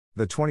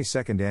The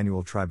 22nd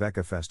Annual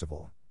Tribeca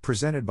Festival,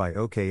 presented by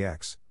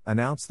OKX,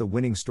 announced the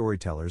winning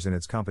storytellers in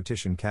its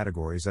competition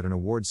categories at an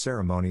awards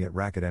ceremony at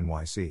Racket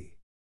NYC.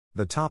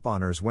 The top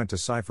honors went to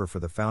Cypher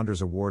for the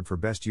Founders Award for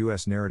Best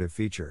U.S. Narrative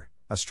Feature,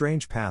 A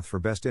Strange Path for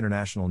Best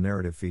International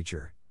Narrative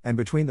Feature, and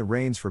Between the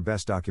Rains for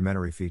Best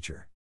Documentary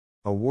Feature.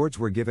 Awards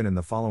were given in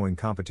the following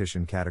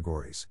competition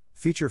categories: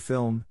 feature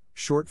film,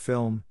 short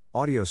film,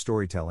 audio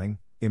storytelling,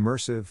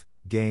 immersive,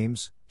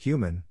 games,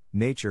 human,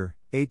 nature,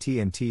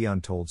 AT&T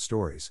Untold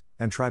Stories,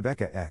 and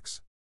Tribeca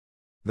X.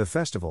 The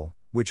festival,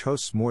 which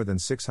hosts more than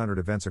 600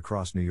 events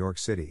across New York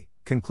City,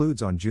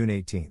 concludes on June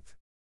 18.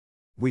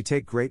 We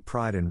take great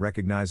pride in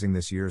recognizing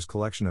this year's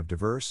collection of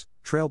diverse,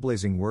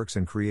 trailblazing works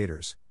and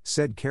creators,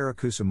 said Kara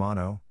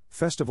Kusumano,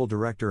 Festival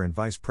Director and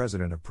Vice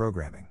President of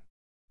Programming.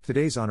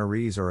 Today's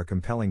honorees are a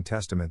compelling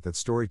testament that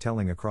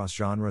storytelling across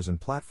genres and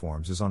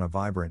platforms is on a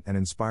vibrant and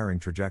inspiring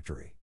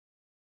trajectory.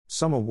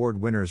 Some award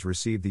winners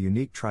received the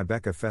unique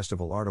Tribeca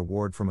Festival Art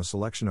Award from a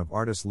selection of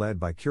artists led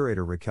by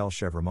curator Raquel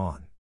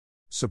Chevramon.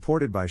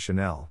 Supported by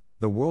Chanel,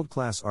 the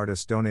world-class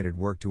artists donated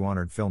work to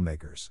honored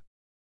filmmakers.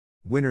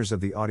 Winners of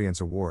the Audience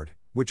Award,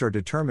 which are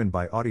determined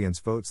by audience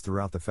votes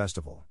throughout the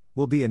festival,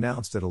 will be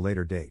announced at a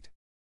later date.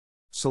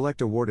 Select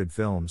awarded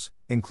films,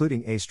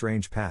 including A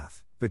Strange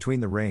Path, Between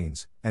the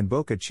Rains, and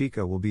Boca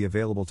Chica, will be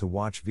available to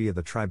watch via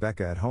the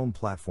Tribeca at Home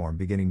platform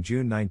beginning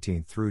June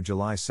 19 through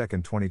July 2,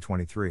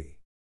 2023.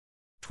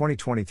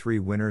 2023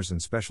 winners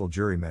and special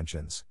jury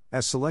mentions,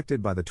 as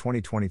selected by the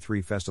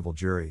 2023 festival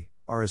jury,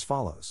 are as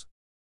follows.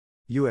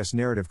 U.S.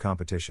 Narrative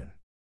Competition.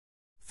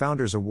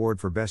 Founders Award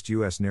for Best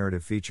U.S.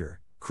 Narrative Feature,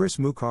 Chris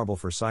Muckarbel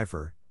for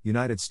Cypher,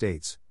 United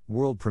States,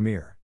 world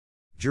premiere.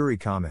 Jury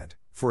comment,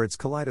 for its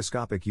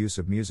kaleidoscopic use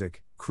of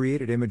music,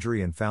 created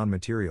imagery and found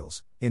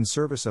materials, in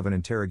service of an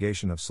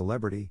interrogation of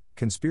celebrity,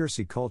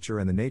 conspiracy culture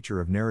and the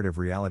nature of narrative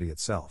reality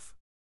itself.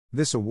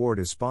 This award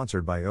is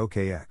sponsored by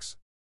OKX.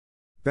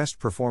 Best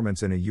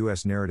Performance in a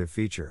U.S. Narrative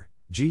Feature,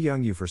 Ji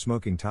Young-yu for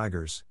Smoking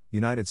Tigers,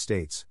 United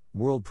States,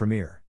 world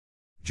premiere.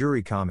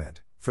 Jury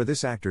comment, for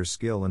this actor's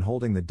skill in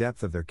holding the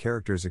depth of their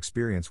character's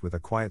experience with a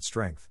quiet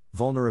strength,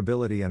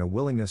 vulnerability and a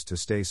willingness to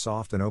stay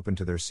soft and open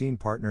to their scene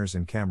partners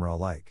and camera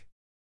alike.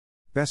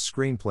 Best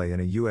Screenplay in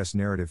a U.S.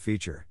 Narrative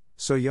Feature,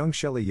 So Young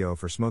Shelley Yo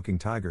for Smoking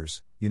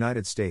Tigers,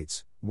 United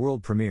States,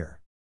 world premiere.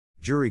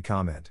 Jury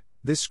comment,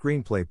 this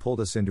screenplay pulled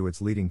us into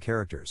its leading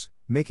characters,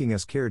 making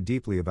us care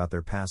deeply about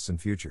their pasts and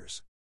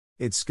futures.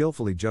 It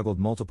skillfully juggled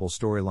multiple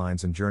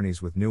storylines and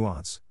journeys with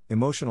nuance,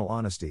 emotional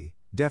honesty,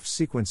 deft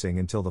sequencing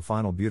until the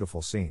final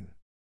beautiful scene.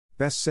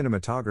 Best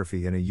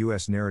Cinematography in a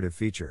U.S. Narrative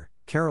Feature,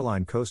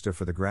 Caroline Costa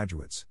for The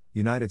Graduates,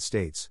 United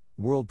States,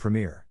 world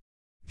premiere.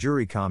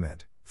 Jury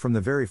comment, from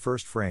the very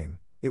first frame,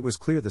 it was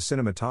clear the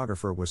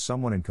cinematographer was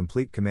someone in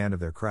complete command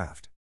of their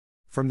craft.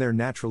 From their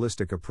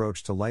naturalistic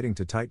approach to lighting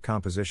to tight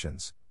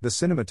compositions, the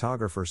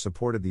cinematographer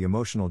supported the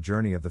emotional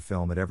journey of the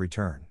film at every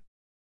turn.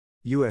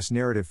 U.S.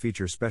 Narrative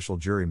Feature Special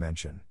Jury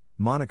Mention,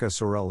 Monica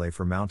Sorelle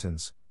for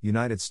Mountains,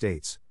 United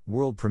States,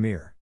 world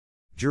premiere.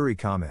 Jury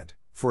comment,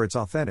 for its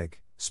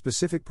authentic,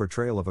 specific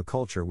portrayal of a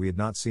culture we had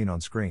not seen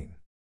on screen.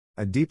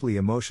 A deeply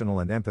emotional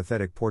and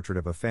empathetic portrait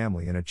of a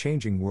family in a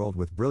changing world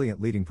with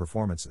brilliant leading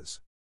performances.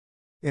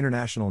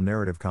 International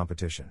Narrative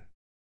Competition.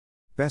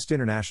 Best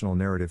International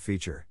Narrative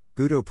Feature,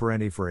 Guido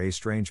Parenti for A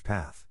Strange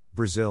Path,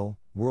 Brazil,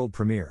 world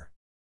premiere.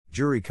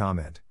 Jury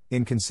comment,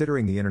 in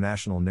considering the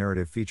International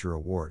Narrative Feature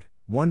Award,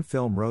 one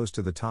film rose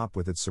to the top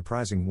with its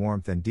surprising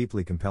warmth and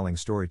deeply compelling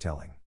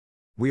storytelling.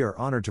 We are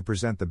honored to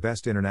present the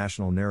Best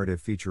International Narrative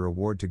Feature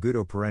Award to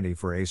Guido Parenti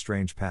for A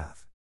Strange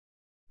Path.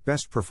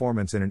 Best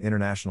Performance in an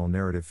International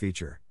Narrative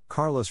Feature,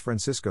 Carlos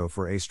Francisco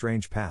for A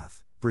Strange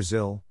Path,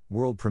 Brazil,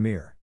 world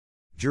premiere.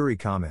 Jury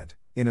comment,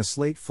 in a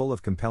slate full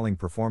of compelling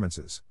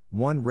performances,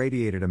 one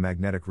radiated a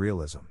magnetic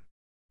realism.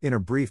 In a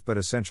brief but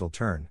essential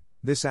turn,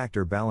 this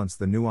actor balanced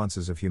the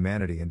nuances of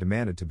humanity and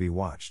demanded to be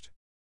watched.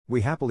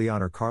 We happily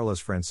honor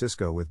Carlos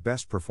Francisco with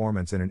Best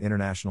Performance in an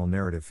International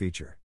Narrative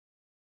Feature.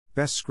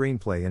 Best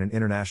Screenplay in an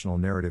International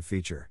Narrative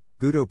Feature,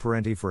 Guido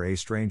Parenti for A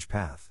Strange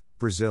Path,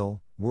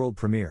 Brazil, world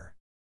premiere.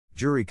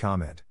 Jury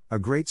comment, a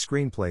great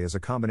screenplay is a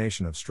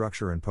combination of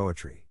structure and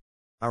poetry.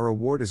 Our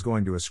award is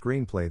going to a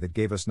screenplay that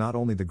gave us not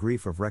only the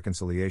grief of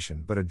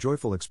reconciliation but a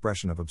joyful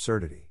expression of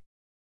absurdity.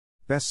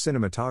 Best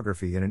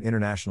Cinematography in an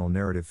International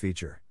Narrative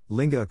Feature,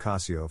 Linga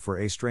Ocasio for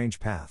A Strange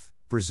Path,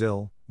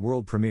 Brazil,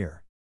 world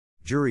premiere.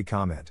 Jury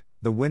comment,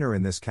 the winner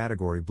in this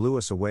category blew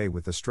us away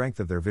with the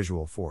strength of their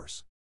visual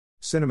force.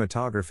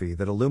 Cinematography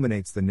that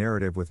illuminates the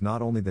narrative with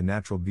not only the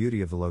natural beauty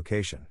of the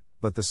location,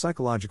 but the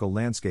psychological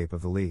landscape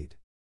of the lead.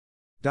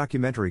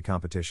 Documentary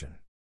Competition.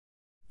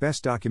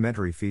 Best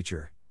Documentary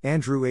Feature,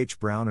 Andrew H.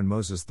 Brown and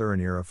Moses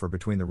Thuranira for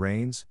Between the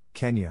Rains,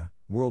 Kenya,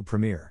 world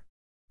premiere.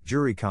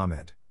 Jury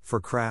comment, for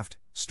craft,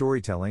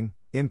 storytelling,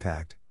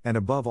 impact, and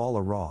above all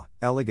a raw,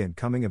 elegant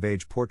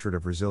coming-of-age portrait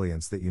of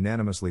resilience that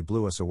unanimously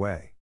blew us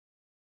away.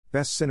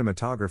 Best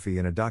Cinematography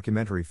in a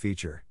Documentary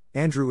Feature,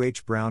 Andrew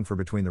H. Brown for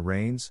Between the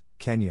Rains,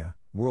 Kenya,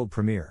 world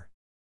premiere.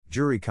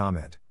 Jury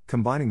comment,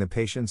 combining the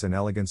patience and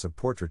elegance of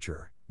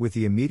portraiture, With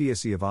the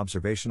immediacy of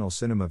observational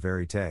cinema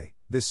verite,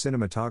 this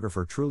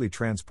cinematographer truly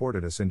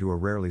transported us into a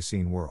rarely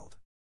seen world.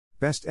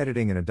 Best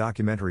editing in a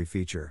documentary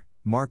feature,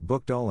 Mark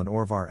Buchdahl and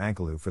Orvar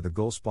Ankelu for The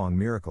Gullspång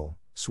Miracle,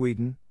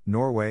 Sweden,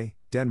 Norway,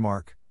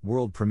 Denmark,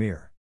 world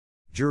premiere.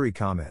 Jury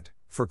comment,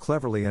 for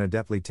cleverly and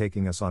adeptly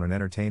taking us on an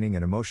entertaining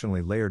and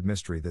emotionally layered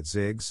mystery that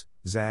zigs,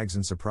 zags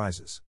and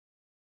surprises.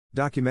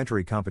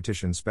 Documentary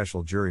competition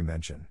special jury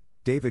mention,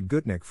 David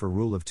Gutnick for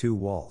Rule of Two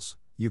Walls,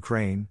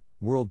 Ukraine,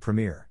 world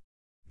premiere.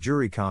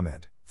 Jury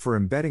comment, for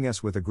embedding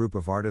us with a group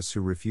of artists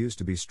who refuse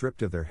to be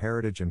stripped of their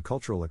heritage and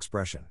cultural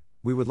expression.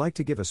 We would like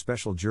to give a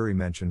special jury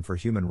mention for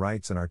human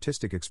rights and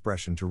artistic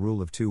expression to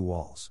Rule of Two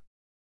Walls.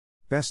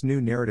 Best New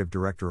Narrative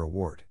Director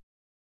Award.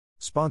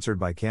 Sponsored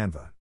by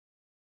Canva.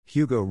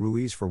 Hugo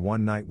Ruiz for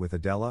One Night with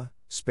Adela,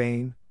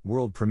 Spain,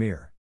 world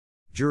premiere.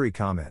 Jury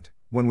comment,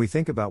 when we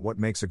think about what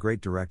makes a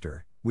great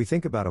director, we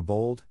think about a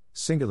bold,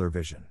 singular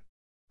vision.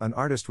 An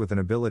artist with an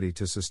ability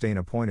to sustain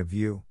a point of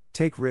view,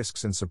 take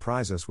risks and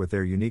surprise us with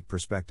their unique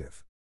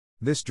perspective.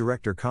 This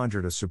director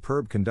conjured a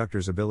superb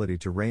conductor's ability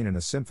to reign in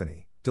a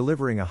symphony,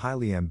 delivering a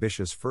highly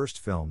ambitious first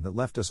film that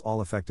left us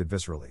all affected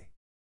viscerally.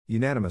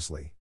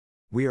 Unanimously.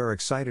 We are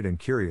excited and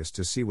curious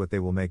to see what they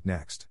will make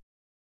next.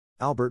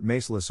 Albert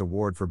Macelis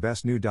Award for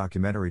Best New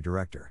Documentary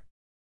Director.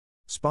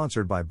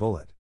 Sponsored by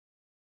Bullet.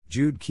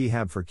 Jude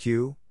Kehab for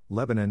Q,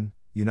 Lebanon,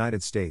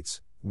 United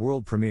States,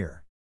 world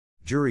premiere.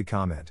 Jury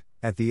comment,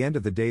 at the end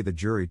of the day the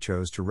jury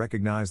chose to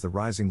recognize the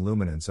rising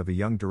luminance of a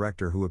young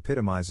director who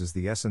epitomizes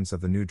the essence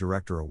of the New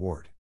Director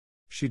Award.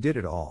 She did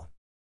it all.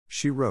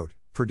 She wrote,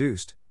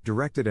 produced,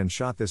 directed and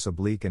shot this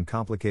oblique and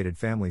complicated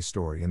family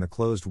story in the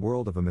closed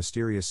world of a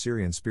mysterious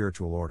Syrian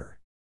spiritual order.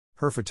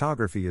 Her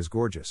photography is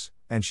gorgeous,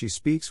 and she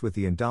speaks with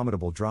the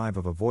indomitable drive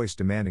of a voice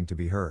demanding to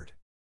be heard.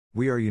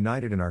 We are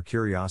united in our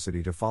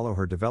curiosity to follow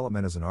her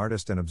development as an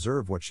artist and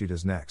observe what she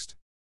does next.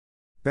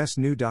 Best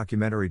New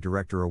Documentary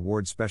Director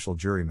Award Special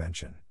Jury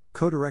Mention,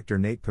 co-director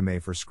Nate Pimay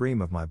for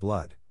Scream of My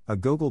Blood, a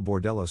Gogol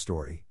Bordello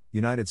story,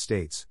 United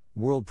States,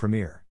 world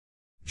premiere.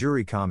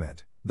 Jury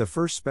comment, the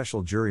first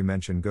special jury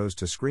mention goes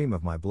to Scream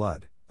of My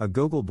Blood, a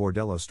Gogol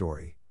Bordello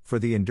story, for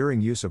the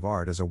enduring use of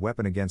art as a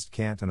weapon against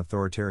cant and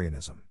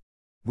authoritarianism.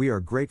 We are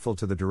grateful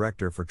to the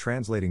director for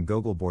translating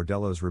Gogol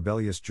Bordello's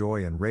rebellious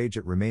joy and rage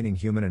at remaining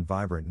human and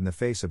vibrant in the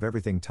face of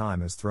everything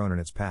time has thrown in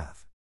its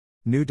path.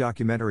 New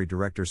Documentary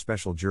Director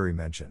Special Jury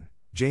Mention,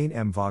 Jane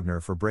M.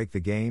 Wagner for Break the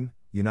Game,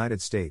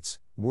 United States,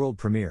 world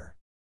premiere.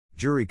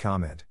 Jury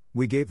comment,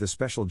 we gave the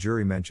special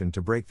jury mention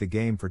to Break the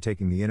Game for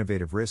taking the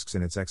innovative risks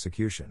in its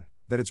execution,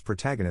 that its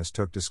protagonist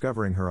took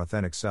discovering her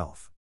authentic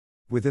self.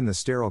 Within the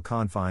sterile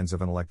confines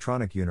of an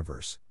electronic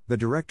universe, the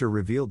director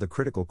revealed the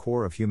critical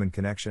core of human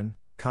connection,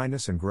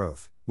 kindness and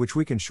growth, which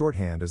we can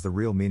shorthand as the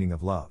real meaning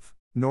of love.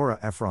 Nora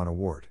Ephron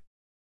Award.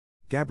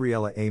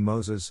 Gabriela A.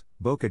 Moses,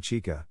 Boca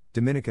Chica,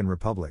 Dominican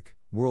Republic,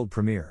 world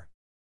premiere.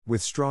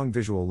 With strong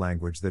visual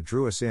language that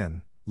drew us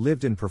in,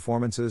 lived-in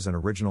performances and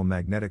original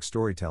magnetic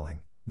storytelling,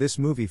 this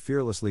movie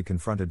fearlessly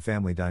confronted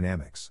family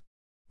dynamics.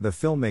 The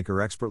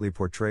filmmaker expertly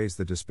portrays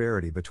the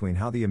disparity between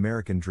how the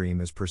American dream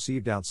is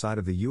perceived outside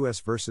of the U.S.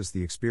 versus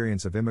the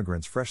experience of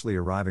immigrants freshly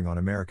arriving on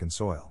American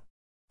soil,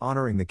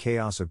 honoring the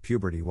chaos of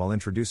puberty while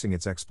introducing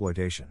its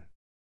exploitation.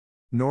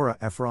 Nora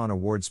Ephron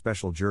Award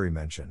Special Jury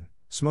Mention,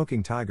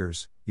 Smoking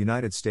Tigers,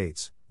 United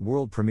States,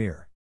 world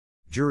premiere.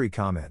 Jury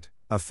comment,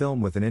 a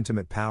film with an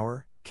intimate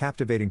power,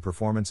 captivating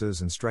performances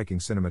and striking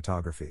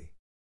cinematography.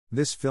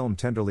 This film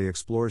tenderly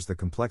explores the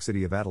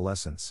complexity of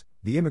adolescence,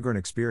 the immigrant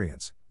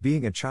experience,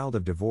 being a child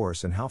of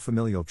divorce and how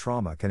familial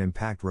trauma can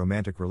impact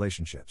romantic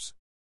relationships.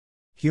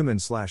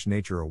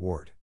 Human/Nature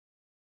Award.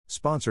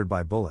 Sponsored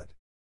by Bullet.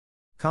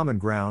 Common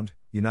Ground,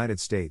 United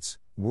States,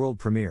 world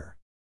premiere.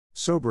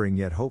 Sobering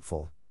yet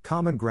hopeful,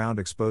 Common Ground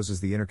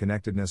exposes the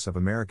interconnectedness of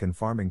American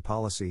farming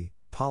policy,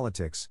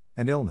 politics,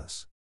 and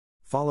illness.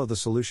 Follow the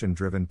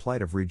solution-driven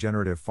plight of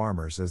regenerative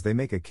farmers as they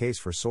make a case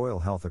for soil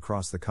health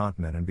across the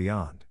continent and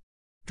beyond.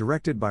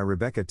 Directed by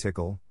Rebecca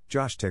Tickle,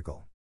 Josh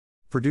Tickle.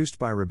 Produced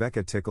by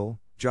Rebecca Tickle,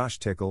 Josh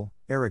Tickle,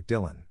 Eric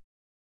Dillon.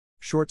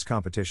 Shorts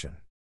Competition.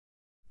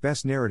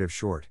 Best Narrative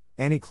Short,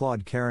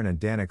 Annie-Claude Karen and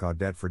Danik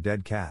Audette for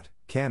Dead Cat,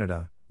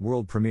 Canada,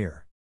 world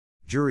premiere.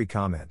 Jury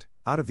comment,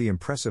 out of the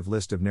impressive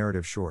list of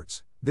narrative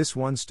shorts, this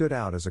one stood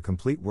out as a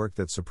complete work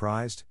that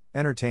surprised,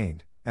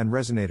 entertained, and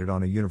resonated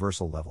on a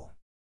universal level.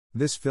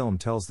 This film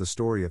tells the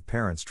story of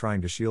parents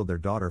trying to shield their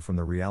daughter from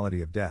the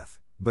reality of death,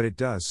 but it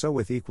does so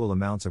with equal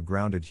amounts of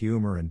grounded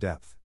humor and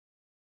depth.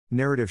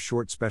 Narrative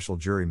Short Special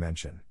Jury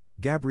Mention,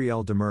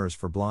 Gabrielle Demers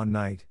for Blonde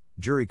Night,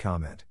 jury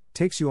comment,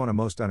 takes you on a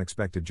most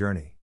unexpected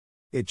journey.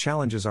 It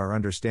challenges our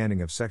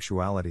understanding of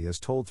sexuality as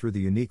told through the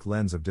unique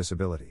lens of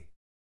disability.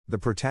 The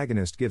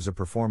protagonist gives a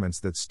performance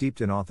that's steeped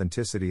in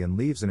authenticity and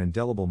leaves an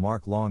indelible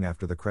mark long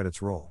after the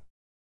credits roll.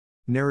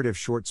 Narrative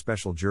Short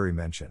Special Jury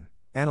Mention,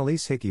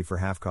 Annalise Hickey for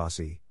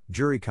Halfcossie,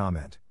 jury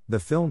comment,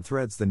 the film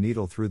threads the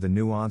needle through the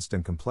nuanced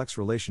and complex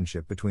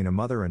relationship between a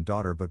mother and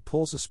daughter but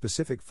pulls a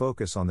specific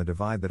focus on the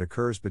divide that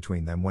occurs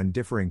between them when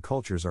differing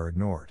cultures are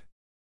ignored.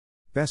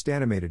 Best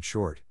Animated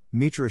Short,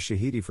 Mitra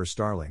Shahidi for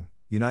Starling,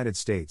 United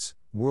States,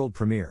 world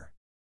premiere.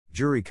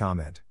 Jury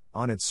comment: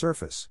 on its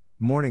surface,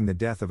 mourning the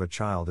death of a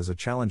child is a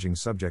challenging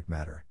subject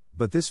matter,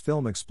 but this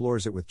film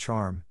explores it with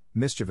charm,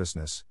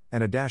 mischievousness,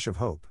 and a dash of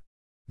hope.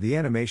 The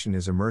animation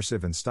is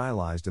immersive and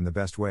stylized in the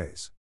best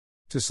ways.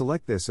 To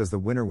select this as the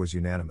winner was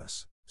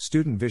unanimous.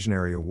 Student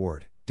Visionary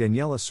Award,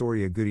 Daniela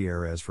Soria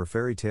Gutierrez for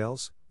Fairy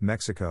Tales,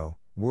 Mexico,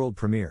 world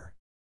premiere.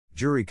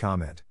 Jury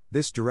comment: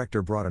 this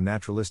director brought a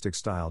naturalistic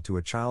style to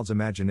a child's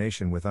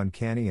imagination with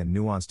uncanny and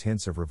nuanced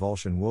hints of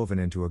revulsion woven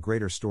into a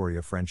greater story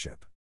of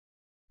friendship.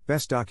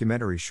 Best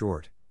Documentary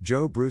Short,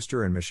 Joe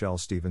Brewster and Michelle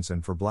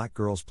Stevenson for Black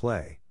Girls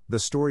Play, The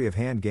Story of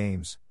Hand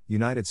Games,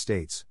 United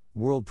States,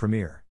 world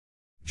premiere.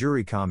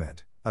 Jury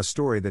comment: a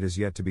story that is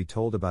yet to be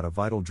told about a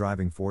vital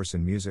driving force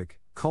in music,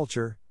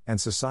 culture,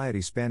 and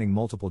society spanning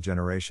multiple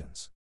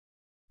generations.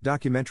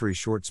 Documentary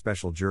Short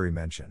Special Jury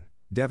Mention,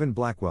 Devin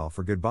Blackwell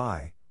for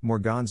Goodbye,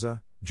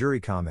 Morganza.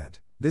 Jury comment: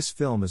 this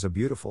film is a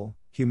beautiful,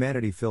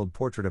 humanity-filled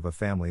portrait of a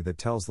family that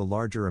tells the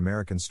larger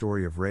American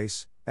story of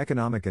race,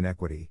 economic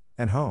inequity,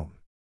 and home.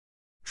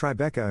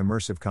 Tribeca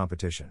Immersive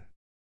Competition.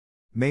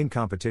 Main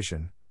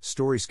Competition,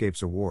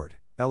 Storyscapes Award,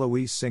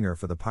 Eloise Singer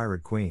for The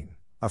Pirate Queen,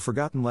 A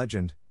Forgotten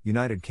Legend,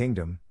 United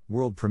Kingdom,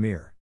 world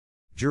premiere.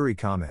 Jury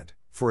comment: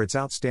 for its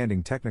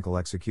outstanding technical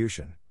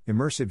execution,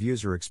 immersive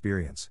user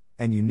experience,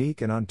 and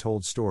unique and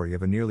untold story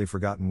of a nearly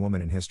forgotten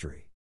woman in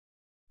history.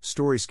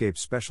 Storyscape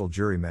Special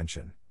Jury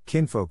Mention,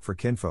 Kinfolk for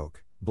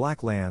Kinfolk,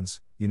 Black Lands,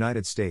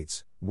 United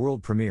States,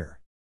 world premiere.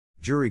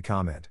 Jury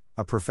comment: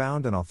 a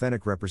profound and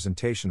authentic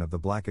representation of the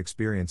Black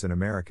experience in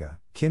America.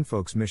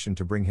 Kinfolk's mission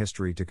to bring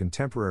history to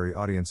contemporary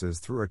audiences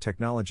through our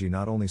technology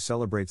not only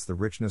celebrates the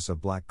richness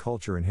of Black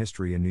culture and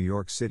history in New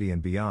York City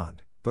and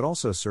beyond, but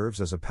also serves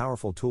as a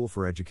powerful tool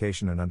for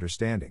education and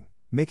understanding,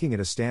 making it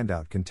a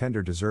standout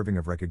contender deserving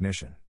of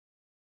recognition.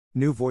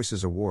 New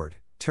Voices Award,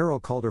 Terrell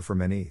Calder for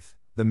Meneth,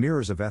 The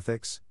Mirrors of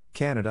Ethics,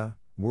 Canada,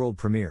 world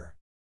premiere.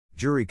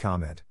 Jury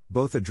comment: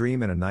 both a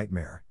dream and a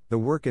nightmare, the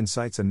work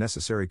incites a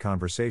necessary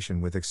conversation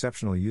with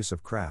exceptional use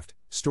of craft,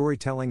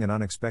 storytelling and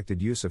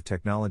unexpected use of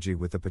technology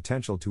with the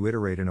potential to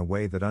iterate in a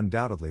way that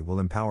undoubtedly will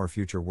empower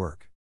future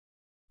work.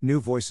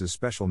 New Voices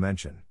Special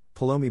Mention,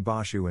 Palomi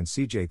Bashu and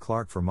C.J.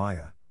 Clark for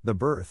Maya, The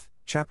Birth,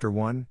 Chapter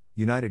 1,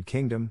 United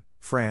Kingdom,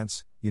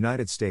 France,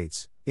 United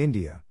States,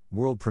 India,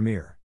 world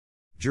premiere.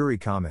 Jury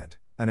comment: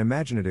 an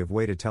imaginative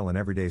way to tell an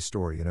everyday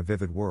story in a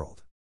vivid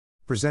world.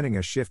 Presenting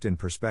a shift in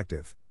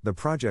perspective, the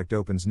project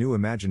opens new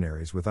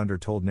imaginaries with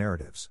undertold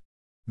narratives.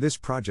 This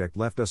project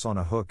left us on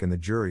a hook and the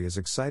jury is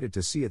excited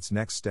to see its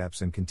next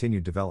steps and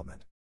continued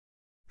development.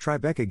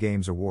 Tribeca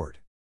Games Award.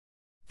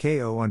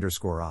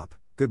 KO_op,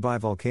 Goodbye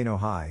Volcano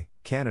High,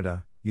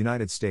 Canada,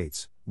 United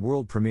States,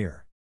 world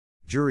premiere.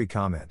 Jury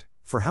comment: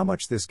 for how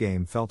much this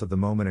game felt of the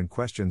moment and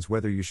questions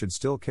whether you should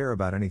still care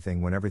about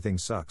anything when everything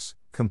sucks,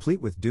 complete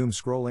with doom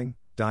scrolling,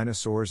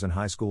 dinosaurs and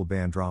high school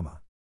band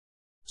drama.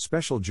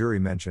 Special Jury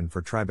Mention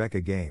for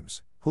Tribeca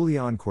Games,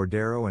 Julian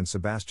Cordero and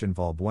Sebastian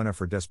Valbuena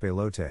for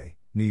Despelote,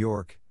 New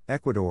York,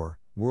 Ecuador,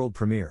 world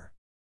premiere.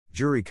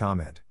 Jury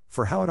comment: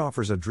 for how it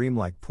offers a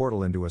dreamlike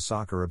portal into a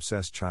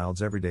soccer-obsessed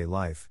child's everyday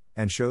life,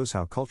 and shows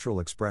how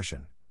cultural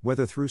expression,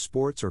 whether through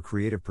sports or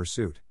creative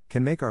pursuit,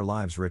 can make our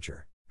lives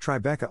richer.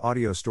 Tribeca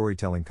Audio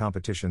Storytelling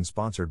Competition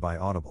sponsored by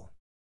Audible.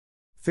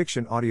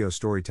 Fiction Audio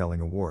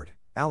Storytelling Award,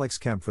 Alex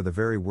Kemp for The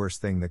Very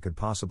Worst Thing That Could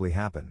Possibly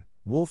Happen,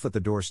 Wolf at the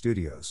Door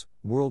Studios,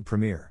 world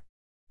premiere.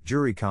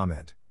 Jury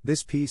comment: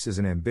 this piece is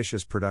an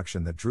ambitious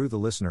production that drew the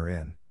listener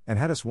in, and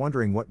had us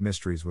wondering what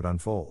mysteries would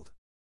unfold.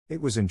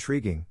 It was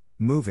intriguing,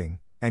 moving,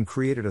 and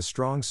created a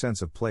strong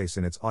sense of place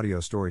in its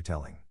audio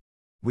storytelling.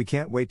 We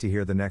can't wait to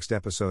hear the next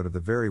episode of The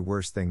Very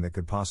Worst Thing That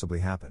Could Possibly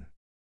Happen.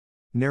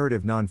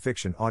 Narrative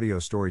Nonfiction Audio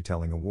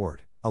Storytelling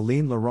Award,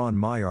 Aline Laurent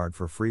Maillard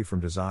for Free From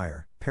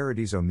Desire,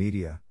 Paradiso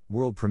Media,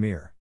 world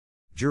premiere.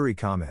 Jury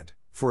comment: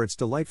 for its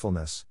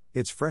delightfulness,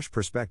 its fresh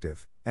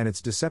perspective, and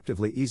its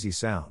deceptively easy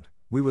sound,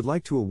 we would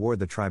like to award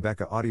the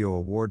Tribeca Audio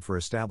Award for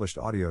Established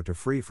Audio to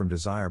Free From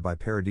Desire by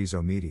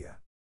Paradiso Media.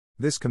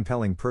 This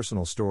compelling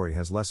personal story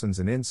has lessons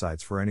and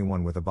insights for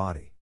anyone with a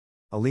body.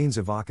 Aline's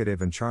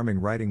evocative and charming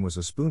writing was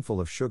a spoonful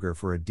of sugar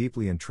for a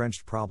deeply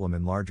entrenched problem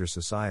in larger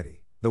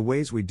society, the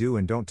ways we do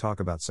and don't talk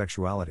about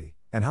sexuality,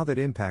 and how that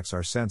impacts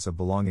our sense of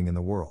belonging in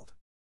the world.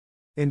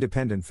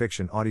 Independent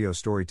Fiction Audio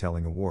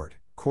Storytelling Award,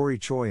 Corey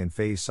Choi and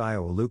Faye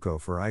Sayo Aluko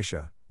for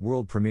Aisha,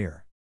 world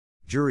premiere.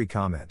 Jury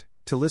comment: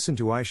 to listen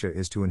to Aisha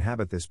is to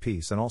inhabit this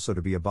piece and also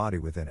to be a body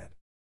within it.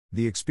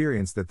 The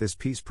experience that this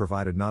piece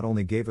provided not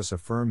only gave us a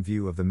firm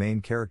view of the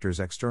main character's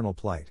external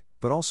plight,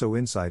 but also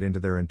insight into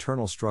their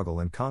internal struggle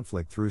and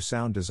conflict through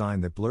sound design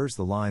that blurs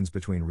the lines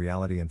between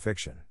reality and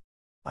fiction.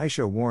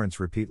 Aisha warrants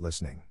repeat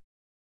listening.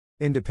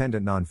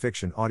 Independent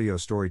Nonfiction Audio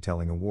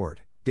Storytelling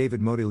Award,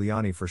 David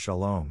Modigliani for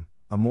Shalom,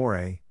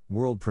 Amore,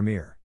 world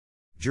premiere.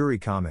 Jury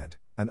comment: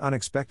 an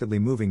unexpectedly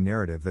moving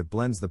narrative that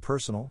blends the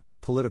personal,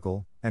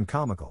 political, and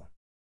comical.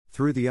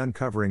 Through the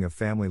uncovering of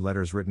family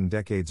letters written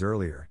decades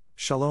earlier,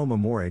 Shalom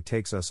Amore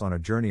takes us on a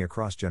journey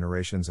across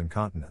generations and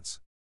continents.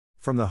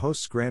 From the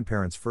host's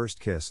grandparents'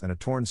 first kiss and a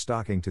torn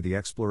stocking to the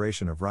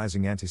exploration of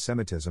rising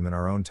antisemitism in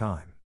our own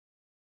time.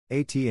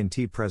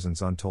 AT&T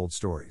presents Untold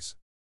Stories.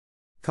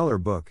 Color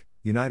Book,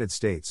 United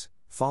States.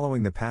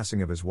 Following the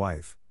passing of his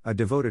wife, a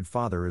devoted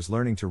father is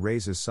learning to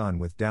raise his son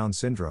with Down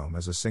syndrome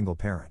as a single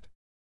parent.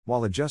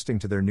 While adjusting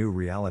to their new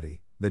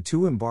reality, the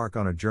two embark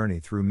on a journey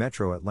through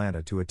Metro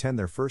Atlanta to attend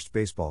their first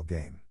baseball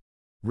game.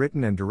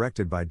 Written and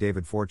directed by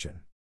David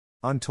Fortune.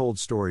 Untold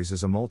Stories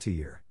is a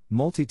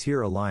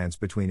multi-tier alliance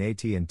between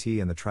AT&T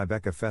and the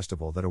Tribeca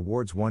Festival that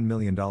awards $1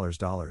 million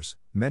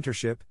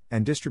mentorship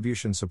and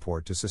distribution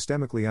support to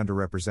systemically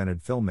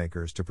underrepresented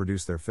filmmakers to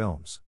produce their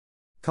films.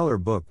 Color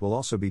Book will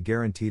also be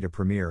guaranteed a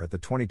premiere at the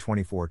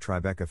 2024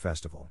 Tribeca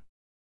Festival.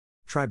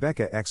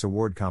 Tribeca X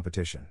Award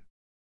Competition.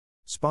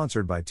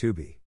 Sponsored by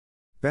Tubi.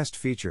 Best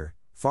Feature,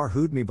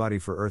 Farhud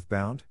Mibadi for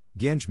Earthbound,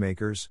 Genj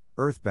Makers,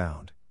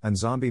 Earthbound, and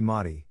Nzambi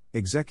Madi,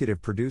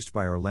 executive produced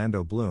by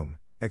Orlando Bloom,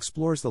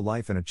 explores the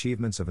life and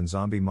achievements of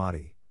Nzambi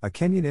Madi, a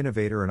Kenyan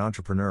innovator and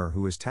entrepreneur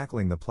who is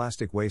tackling the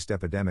plastic waste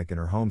epidemic in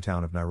her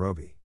hometown of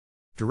Nairobi.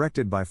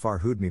 Directed by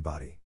Farhud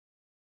Mibadi.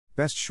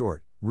 Best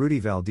Short, Rudy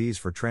Valdez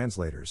for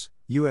Translators,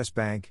 U.S.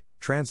 Bank,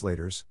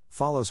 Translators,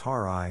 follows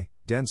Har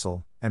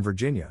Denzel, and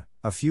Virginia,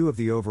 a few of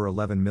the over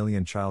 11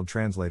 million child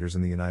translators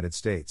in the United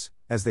States,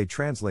 as they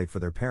translate for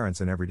their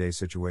parents in everyday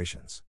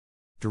situations.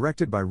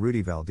 Directed by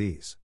Rudy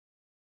Valdez.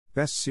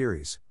 Best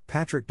Series,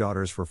 Patrick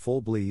Daughters for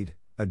Full Bleed,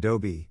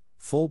 Adobe,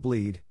 Full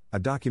Bleed, a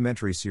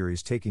documentary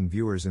series taking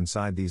viewers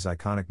inside these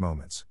iconic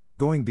moments,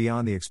 going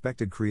beyond the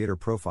expected creator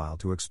profile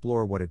to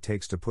explore what it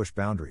takes to push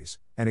boundaries,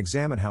 and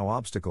examine how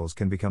obstacles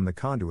can become the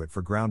conduit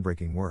for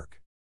groundbreaking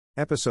work.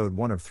 Episode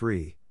 1 of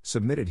 3,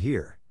 submitted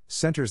here,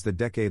 centers the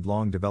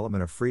decade-long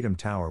development of Freedom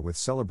Tower with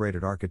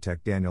celebrated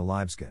architect Daniel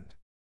Libeskind.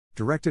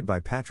 Directed by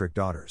Patrick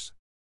Daughters.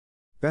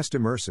 Best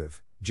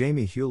Immersive,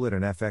 Jamie Hewlett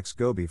and FX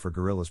Gobi for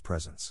Gorilla's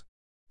Presence.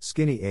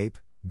 Skinny Ape,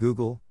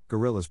 Google,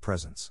 Gorilla's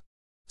Presence.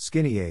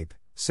 Skinny Ape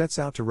sets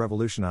out to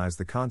revolutionize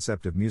the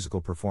concept of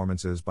musical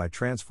performances by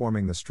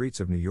transforming the streets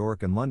of New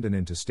York and London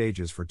into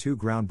stages for two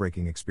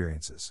groundbreaking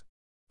experiences.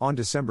 On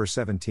December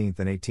 17th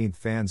and 18th,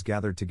 fans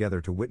gathered together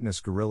to witness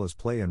Gorillaz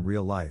play in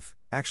real life,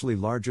 actually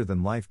larger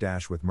than life.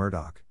 With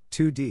Murdoch,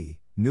 2D,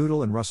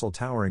 Noodle and Russell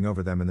towering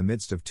over them in the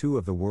midst of two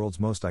of the world's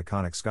most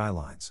iconic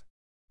skylines.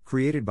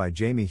 Created by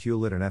Jamie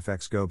Hewlett and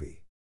FX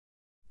Gobi.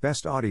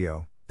 Best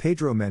Audio,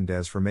 Pedro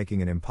Mendez for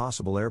Making an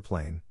Impossible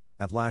Airplane,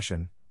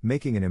 Atlassian,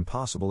 Making an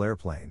Impossible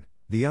Airplane,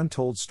 The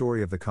Untold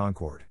Story of the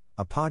Concorde,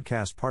 a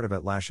podcast part of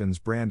Atlassian's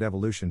brand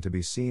evolution to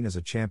be seen as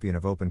a champion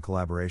of open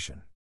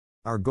collaboration.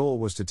 Our goal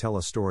was to tell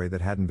a story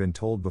that hadn't been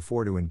told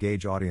before to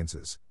engage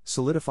audiences,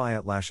 solidify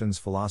Atlassian's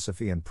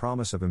philosophy and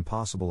promise of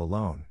impossible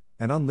alone,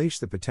 and unleash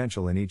the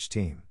potential in each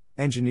team,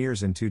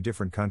 engineers in two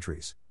different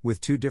countries, with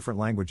two different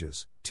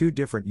languages, two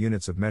different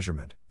units of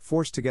measurement,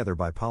 forced together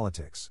by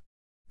politics.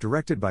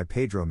 Directed by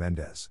Pedro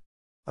Mendez.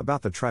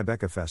 About the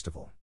Tribeca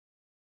Festival.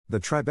 The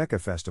Tribeca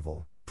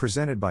Festival,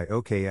 presented by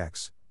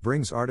OKX,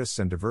 brings artists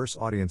and diverse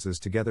audiences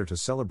together to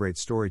celebrate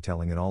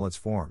storytelling in all its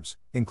forms,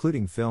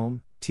 including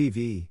film,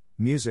 TV,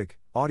 music,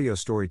 audio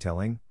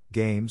storytelling,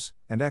 games,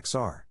 and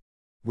XR.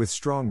 With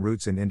strong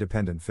roots in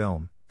independent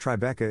film,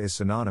 Tribeca is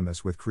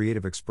synonymous with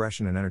creative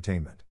expression and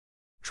entertainment.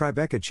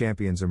 Tribeca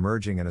champions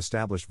emerging and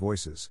established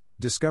voices,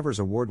 discovers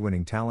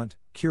award-winning talent,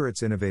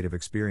 curates innovative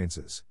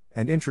experiences,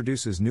 and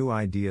introduces new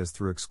ideas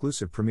through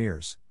exclusive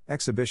premieres,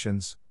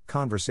 exhibitions,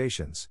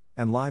 conversations,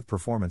 and live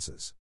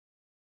performances.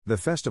 The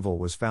festival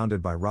was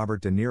founded by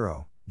Robert De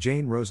Niro,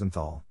 Jane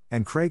Rosenthal,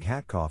 and Craig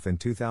Hatkoff in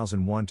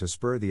 2001 to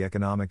spur the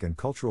economic and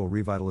cultural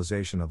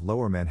revitalization of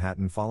Lower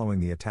Manhattan following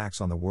the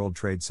attacks on the World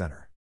Trade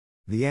Center.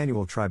 The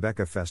annual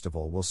Tribeca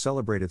Festival will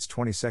celebrate its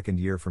 22nd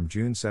year from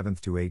June 7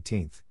 to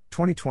 18,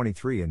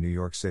 2023 in New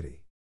York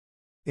City.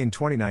 In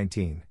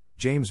 2019,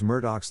 James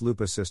Murdoch's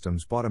Lupa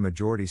Systems bought a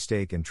majority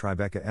stake in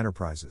Tribeca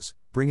Enterprises,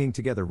 bringing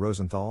together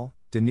Rosenthal,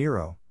 De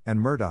Niro, and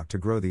Murdoch to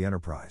grow the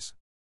enterprise.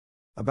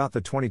 About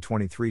the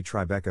 2023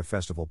 Tribeca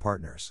Festival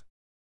partners.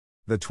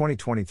 The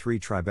 2023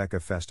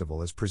 Tribeca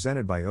Festival is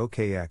presented by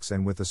OKX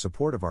and with the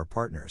support of our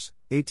partners,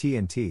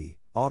 AT&T,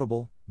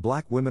 Audible,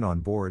 Black Women on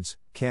Boards,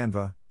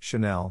 Canva,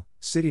 Chanel,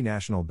 City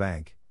National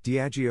Bank,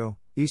 Diageo,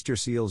 Easter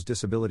Seals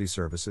Disability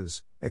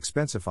Services,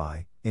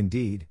 Expensify,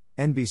 Indeed,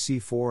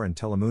 NBC4 and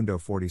Telemundo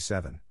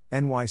 47,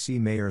 NYC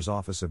Mayor's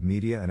Office of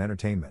Media and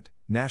Entertainment,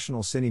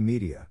 National Cine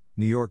Media,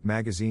 New York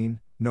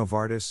Magazine,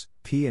 Novartis,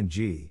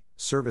 P&G,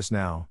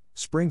 ServiceNow,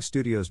 Spring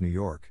Studios New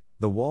York,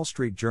 The Wall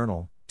Street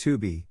Journal,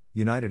 Tubi,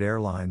 United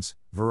Airlines,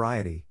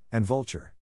 Variety, and Vulture.